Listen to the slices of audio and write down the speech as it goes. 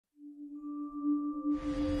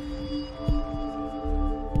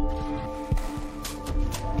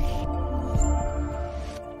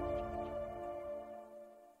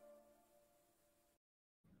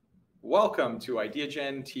Welcome to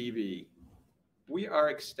Ideagen TV. We are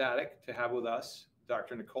ecstatic to have with us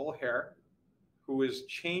Dr. Nicole Hayre, who is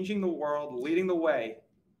changing the world, leading the way,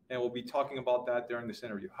 and we'll be talking about that during this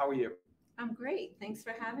interview. How are you? I'm great. Thanks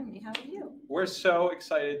for having me. How are you? We're so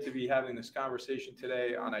excited to be having this conversation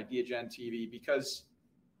today on Ideagen TV because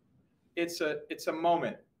it's a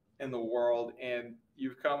moment in the world, and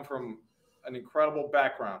you've come from an incredible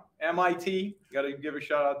background. MIT, got to give a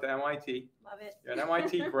shout out to MIT. Love it. You're an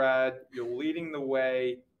MIT grad. You're leading the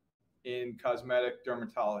way in cosmetic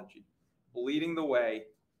dermatology, leading the way.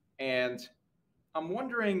 And I'm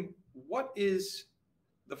wondering, what is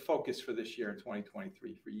the focus for this year in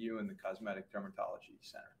 2023 for you and the Cosmetic Dermatology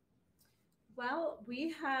Center? Well,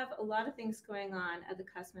 we have a lot of things going on at the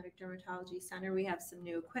Cosmetic Dermatology Center. We have some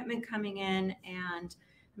new equipment coming in, and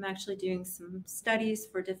I'm actually doing some studies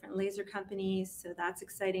for different laser companies, so that's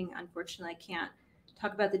exciting. Unfortunately, I can't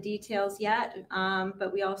talk about the details yet,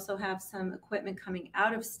 but we also have some equipment coming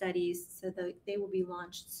out of studies, so that they will be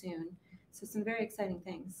launched soon. So some very exciting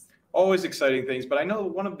things. Always exciting things, but I know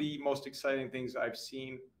one of the most exciting things I've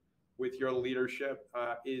seen with your leadership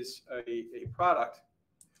is a product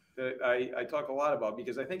that I talk a lot about,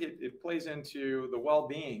 because I think it plays into the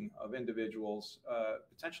well-being of individuals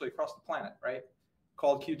potentially across the planet, right?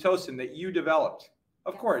 Called Cutocin, that you developed.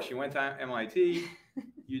 Of course, you went to MIT,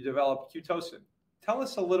 you developed Cutocin. Tell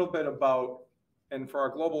us a little bit about, and for our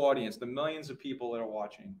global audience, the millions of people that are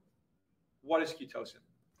watching, what is Cutocin?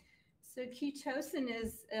 So Cutocin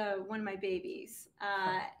is one of my babies,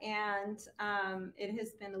 and it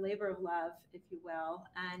has been a labor of love, if you will.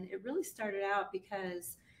 And it really started out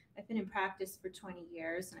because I've been in practice for 20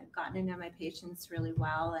 years, and I've gotten to know my patients really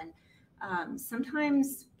well. And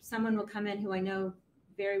sometimes someone will come in who I know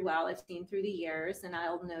very well, I've seen through the years, and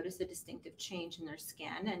I'll notice a distinctive change in their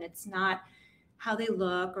skin. And it's not how they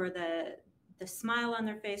look or the smile on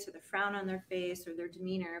their face or the frown on their face or their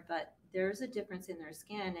demeanor, but there's a difference in their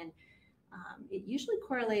skin. And it usually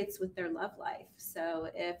correlates with their love life. So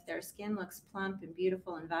if their skin looks plump and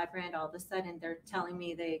beautiful and vibrant, all of a sudden they're telling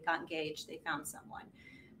me they got engaged, they found someone.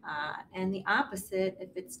 And the opposite, if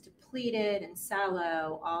it's depleted and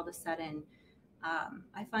sallow, all of a sudden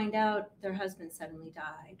I find out their husband suddenly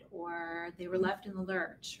died, or they were left in the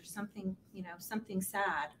lurch, or something, something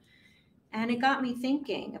sad. And it got me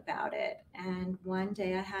thinking about it. And one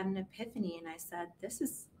day I had an epiphany, and I said, this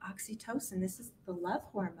is oxytocin. This is the love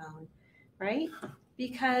hormone, right?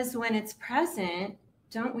 Because when it's present,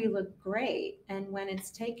 don't we look great? And when it's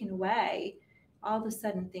taken away, all of a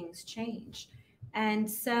sudden things change. And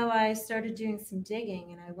so I started doing some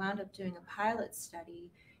digging, and I wound up doing a pilot study,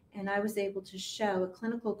 and I was able to show a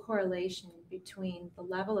clinical correlation between the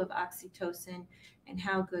level of oxytocin and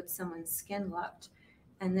how good someone's skin looked.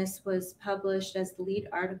 And this was published as the lead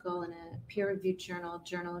article in a peer-reviewed journal,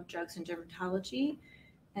 Journal of Drugs and Dermatology.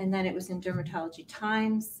 And then it was in Dermatology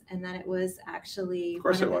Times. And then it was actually... Of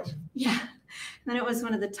course it was. Yeah. And then it was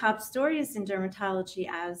one of the top stories in dermatology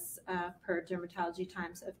as per Dermatology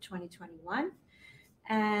Times of 2021.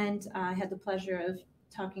 And I had the pleasure of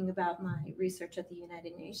talking about my research at the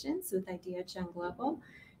United Nations with Ideagen Global.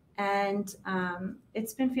 And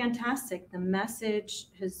it's been fantastic. The message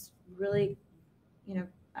has really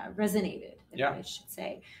resonated, I should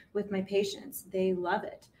say, with my patients. They love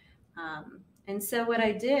it. And so what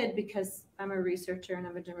I did, because I'm a researcher and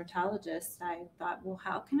I'm a dermatologist, I thought, well,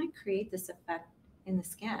 how can I create this effect in the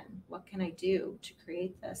skin? What can I do to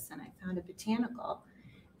create this? And I found a botanical.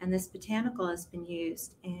 And this botanical has been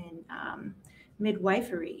used in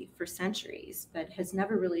midwifery for centuries, but has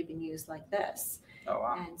never really been used like this. Oh,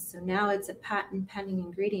 wow. And so now it's a patent pending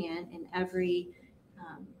ingredient in every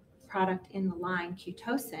product in the line,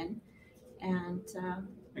 Cutocin. And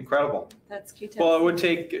incredible. That's Cutocin. Well, it would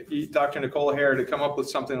take Dr. Nicole Hayre to come up with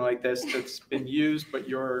something like this that's been used, but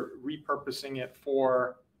you're repurposing it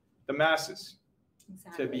for the masses.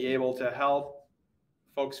 Exactly. To be able to help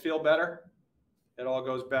folks feel better. It all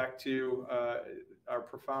goes back to our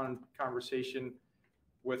profound conversation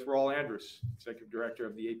with Raul Andrus, Executive Director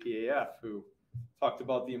of the APAF, who talked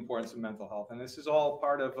about the importance of mental health. And this is all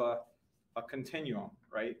part of a continuum,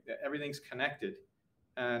 right? Everything's connected.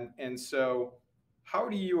 And so how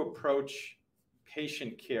do you approach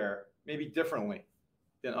patient care maybe differently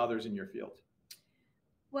than others in your field?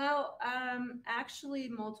 Well, actually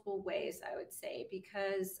multiple ways, I would say,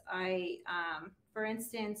 because for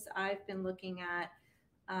instance, I've been looking at,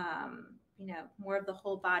 more of the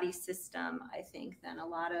whole body system, I think, than a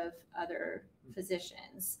lot of other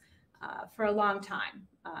physicians for a long time.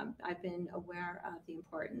 I've been aware of the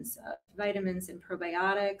importance of vitamins and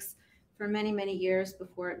probiotics for many, many years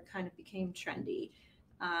before it kind of became trendy.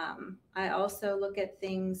 I also look at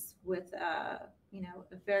things with, you know,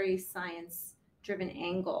 a very science-driven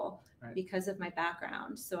angle because of my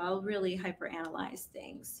background. So I'll really hyperanalyze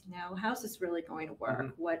things. You know, how's this really going to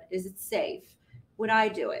work? What is it safe? Would I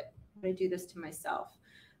do it? Would I do this to myself?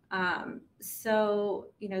 So,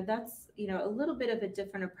 you know, that's, you know, a little bit of a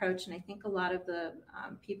different approach. And I think a lot of the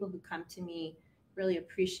people who come to me really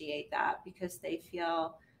appreciate that because they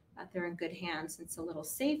feel that they're in good hands. It's a little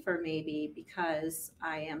safer maybe because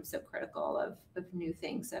I am so critical of new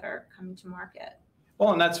things that are coming to market.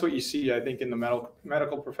 Well, and that's what you see, I think, in the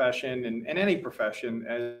medical profession and any profession,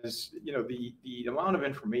 as you know, the amount of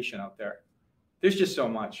information out there. There's just so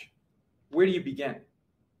much. Where do you begin,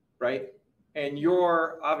 right? And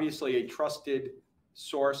you're obviously a trusted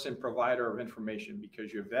source and provider of information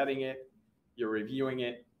because you're vetting it, you're reviewing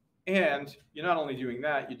it, and you're not only doing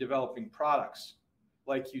that, you're developing products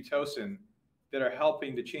like Cutocin that are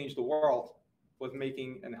helping to change the world with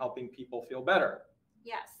making and helping people feel better.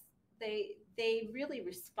 Yes, they really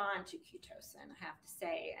respond to Cutocin, I have to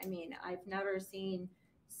say. I mean, I've never seen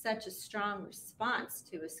such a strong response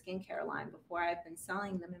to a skincare line before. I've been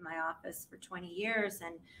selling them in my office for 20 years.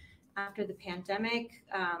 And after the pandemic,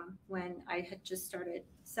 when I had just started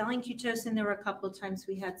selling Cutocin, there were a couple of times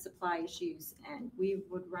we had supply issues and we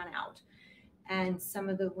would run out. And some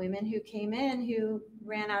of the women who came in who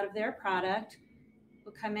ran out of their product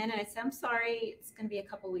would come in and I said, I'm sorry, it's going to be a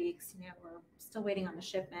couple weeks. You know, we're still waiting on the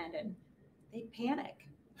shipment. And they'd panic.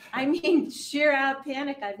 I mean, sheer out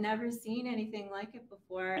panic. I've never seen anything like it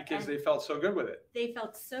before. Because they felt so good with it. They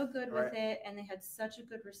felt so good with it and they had such a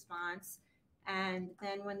good response. And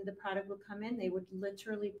then when the product would come in, they would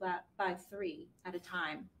literally buy 3 at a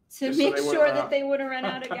time to just make sure that they wouldn't run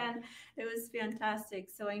out again. It was fantastic.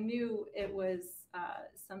 So I knew it was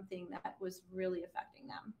something that was really affecting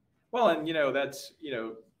them. Well, and you know, that's, you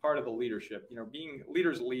know, part of the leadership, you know, being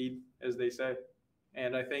leaders lead, as they say.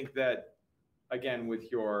 And I think that, again,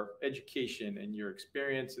 with your education and your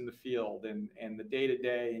experience in the field and the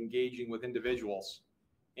day-to-day engaging with individuals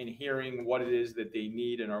and hearing what it is that they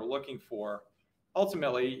need and are looking for,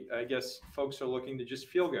 ultimately, I guess folks are looking to just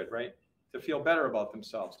feel good, right? To feel better about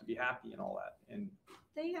themselves, to be happy and all that. And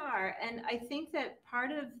they are. And I think that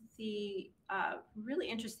part of the really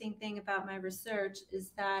interesting thing about my research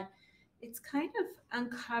is that it's kind of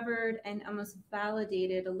uncovered and almost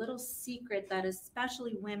validated a little secret that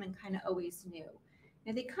especially women kind of always knew.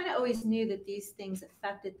 And they kind of always knew that these things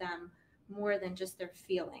affected them more than just their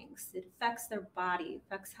feelings. It affects their body,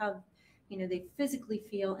 affects how, you know, they physically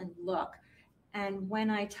feel and look. And when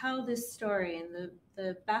I tell this story and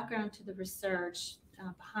the background to the research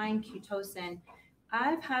behind Cutocin,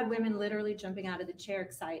 I've had women literally jumping out of the chair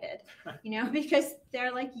excited, you know, because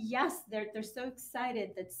they're like, yes, they're so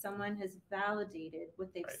excited that someone has validated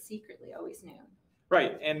what they've secretly always known.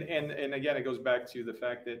 Right. And again, it goes back to the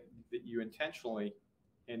fact that you intentionally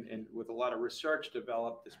and with a lot of research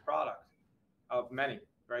developed this product of many,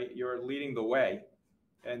 right? You're leading the way.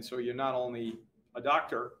 And so you're not only a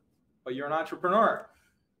doctor, but you're an entrepreneur,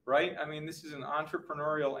 right? I mean, this is an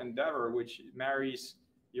entrepreneurial endeavor, which marries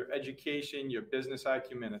your education, your business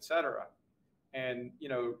acumen, et cetera. And, you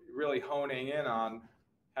know, really honing in on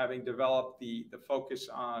having developed the focus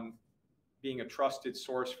on being a trusted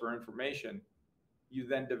source for information, you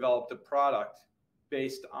then developed a product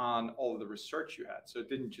based on all of the research you had. So it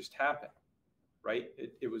didn't just happen, right?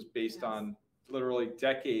 It was based on literally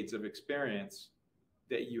decades of experience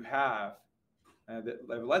that you have that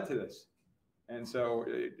have led to this. And so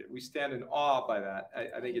we stand in awe by that.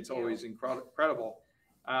 I think it's always incredible.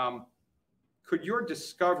 Could your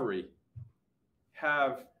discovery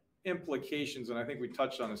have implications, and I think we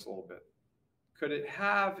touched on this a little bit, could it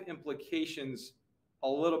have implications a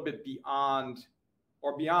little bit beyond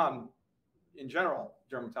in general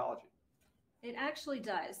dermatology? It actually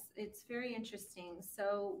does. It's very interesting.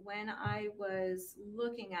 So when I was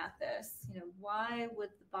looking at this, you know, why would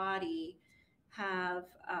the body have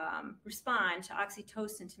respond to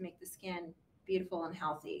oxytocin to make the skin beautiful and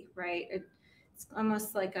healthy, right? It's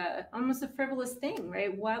almost like a frivolous thing,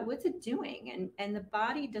 right? What's it doing? And the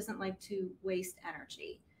body doesn't like to waste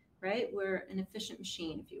energy, right? We're an efficient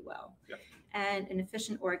machine, if you will, and an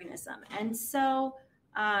efficient organism. And so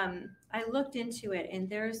I looked into it, and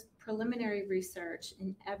there's preliminary research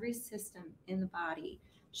in every system in the body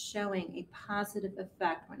showing a positive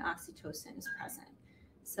effect when oxytocin is present.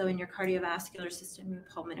 So in your cardiovascular system, your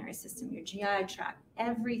pulmonary system, your GI tract,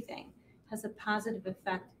 everything has a positive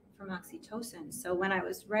effect from oxytocin. So when I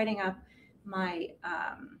was writing up my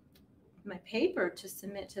my paper to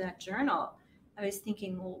submit to that journal, I was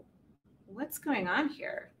thinking, well, what's going on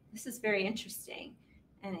here? This is very interesting.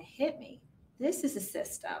 And it hit me. this is a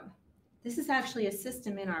system. This is actually a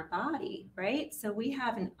system in our body, right? So we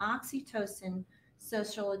have an oxytocin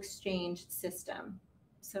social exchange system.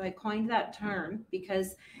 So I coined that term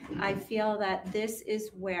because I feel that this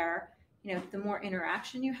is where, the more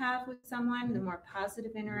interaction you have with someone, the more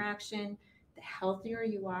positive interaction, the healthier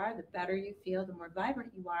you are, the better you feel, the more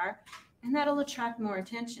vibrant you are, and that'll attract more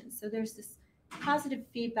attention. So there's this positive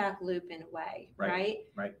feedback loop in a way, right?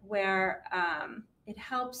 Where it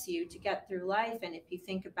helps you to get through life. And if you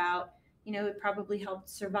think about, it probably helped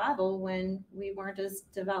survival when we weren't as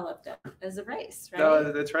developed as a race, right?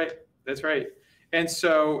 No, that's right. That's right. And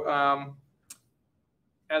so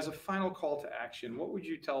as a final call to action, what would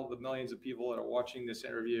you tell the millions of people that are watching this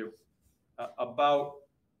interview about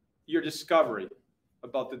your discovery,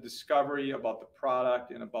 about the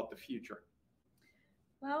product, and about the future?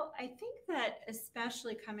 Well, I think that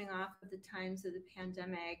especially coming off of the times of the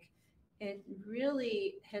pandemic, it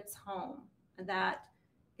really hits home that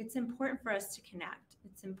it's important for us to connect.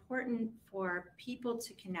 It's important for people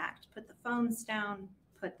to connect, put the phones down,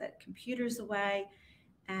 put the computers away,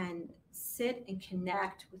 and sit and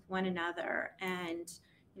connect with one another, and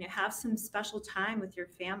have some special time with your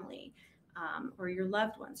family or your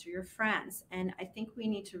loved ones or your friends. And I think we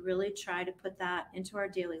need to really try to put that into our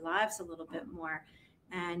daily lives a little bit more.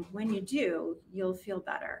 And when you do, you'll feel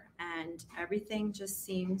better, and everything just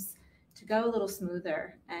seems to go a little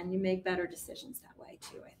smoother, and you make better decisions that way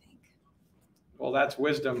too, I think. Well, that's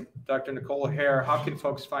wisdom. Dr. Nicole Hayre, how can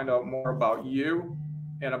folks find out more about you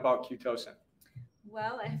and about Cutocin?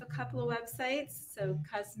 Well, I have a couple of websites, so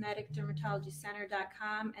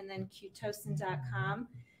cosmeticdermatologycenter.com and then cutocin.com,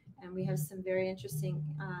 and we have some very interesting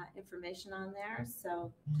information on there,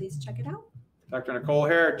 so please check it out. Dr. Nicole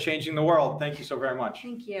Hayre, changing the world. Thank you so very much.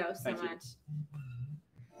 Thank you so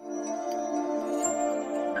much.